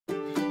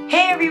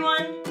Hey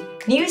everyone!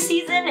 New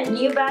season,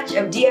 new batch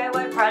of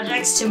DIY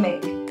projects to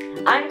make.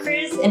 I'm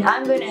Kriz and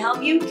I'm going to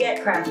help you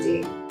get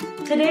crafty.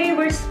 Today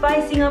we're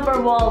spicing up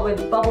our wall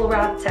with bubble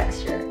wrap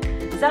texture.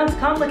 Sounds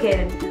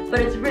complicated,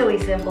 but it's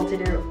really simple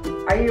to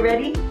do. Are you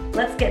ready?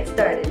 Let's get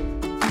started.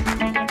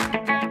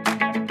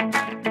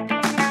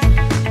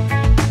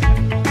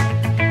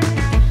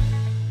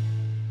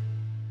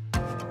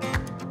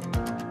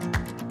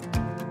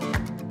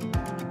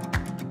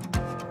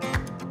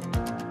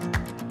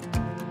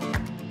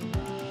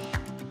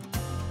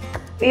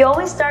 We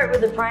always start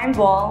with a primed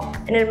wall,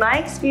 and in my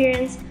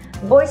experience,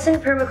 Boysen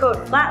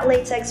Permacoat Flat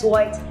Latex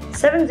White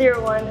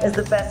 701 is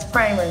the best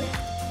primer.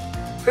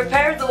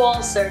 Prepare the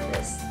wall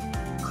surface.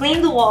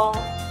 Clean the wall,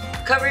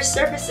 cover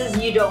surfaces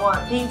you don't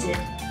want painted,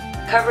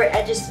 cover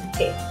edges with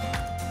tape.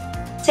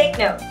 Take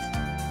note,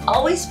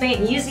 always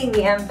paint using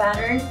the M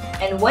pattern,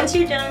 and once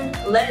you're done,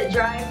 let it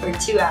dry for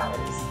 2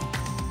 hours.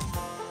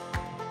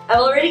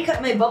 I've already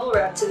cut my bubble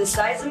wrap to the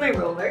size of my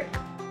roller.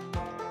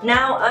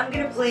 Now I'm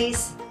going to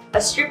place a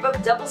strip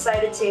of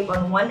double-sided tape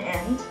on one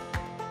end,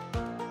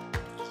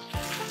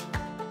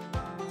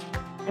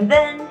 and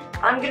then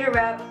I'm gonna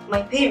wrap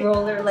my paint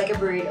roller like a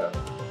burrito.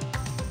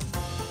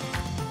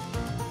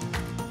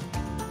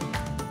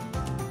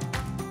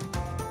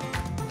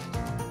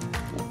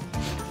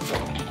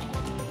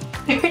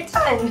 We're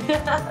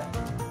done!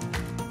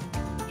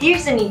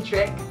 Here's a neat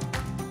trick.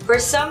 For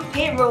some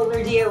paint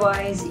roller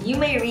DIYs, you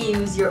may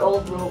reuse your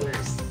old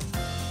rollers.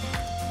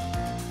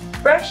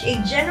 Brush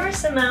a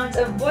generous amount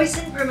of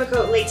Boysen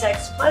Permacoat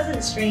Latex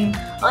Pleasant Stream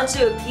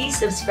onto a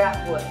piece of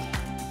scrap wood.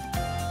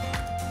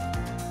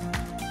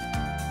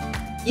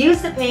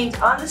 Use the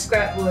paint on the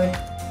scrap wood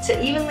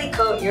to evenly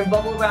coat your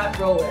bubble wrap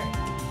roller.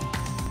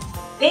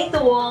 Paint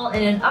the wall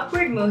in an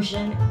upward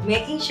motion,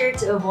 making sure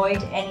to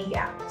avoid any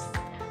gaps.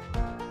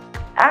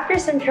 After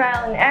some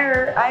trial and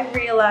error, I've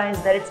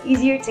realized that it's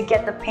easier to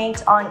get the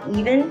paint on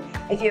even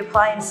if you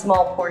apply in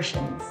small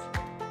portions.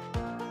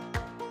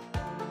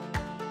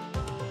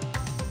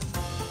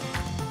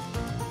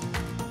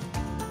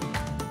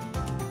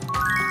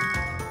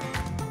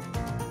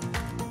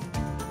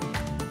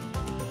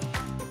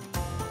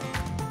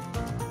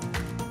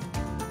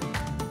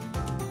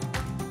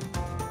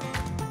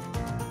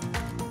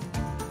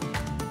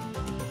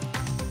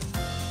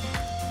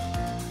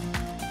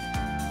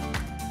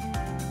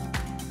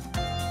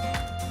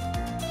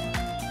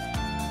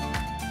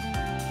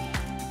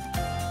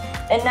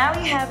 And now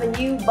you have a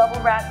new bubble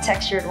wrap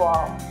textured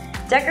wall.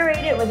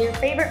 Decorate it with your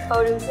favorite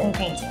photos and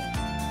paintings.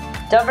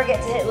 Don't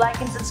forget to hit like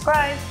and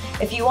subscribe.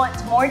 If you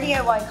want more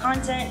DIY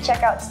content,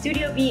 check out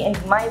Studio B and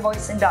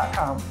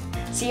myboysen.com.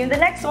 See you in the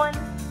next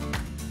one!